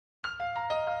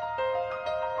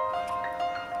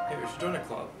Hey, we should join a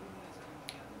club.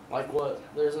 Like what?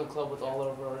 There isn't a club with all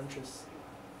of our interests.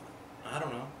 I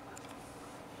don't know.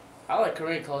 I like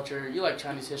Korean culture, you like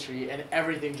Chinese history, and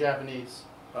everything Japanese.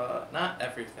 Not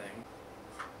everything.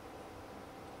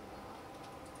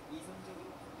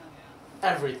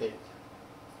 Everything.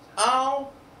 Oh!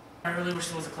 I really wish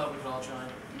there was a club we could all join.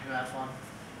 We could have fun.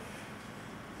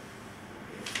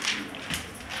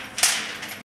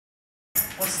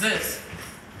 What's this?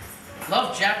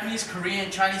 Love Japanese,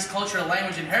 Korean, Chinese culture,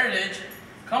 language, and heritage?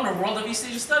 Come to World of East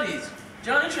Asian Studies.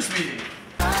 Join interest meeting.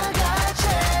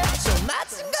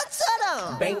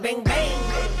 Bang, bang, bang.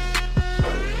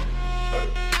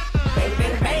 Bang,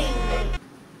 bang, bang.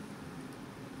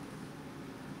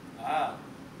 Wow,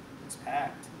 it's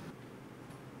packed.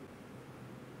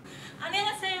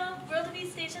 안녕하세요. World of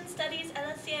East Asian Studies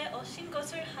LSC에 오신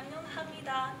것을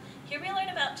환영합니다. Here we learn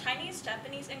about Chinese,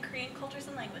 Japanese, and Korean cultures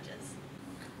and languages.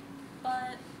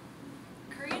 But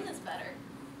Korean is better.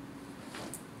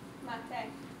 待って、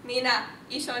みんな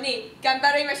一緒に頑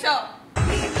張りましょう。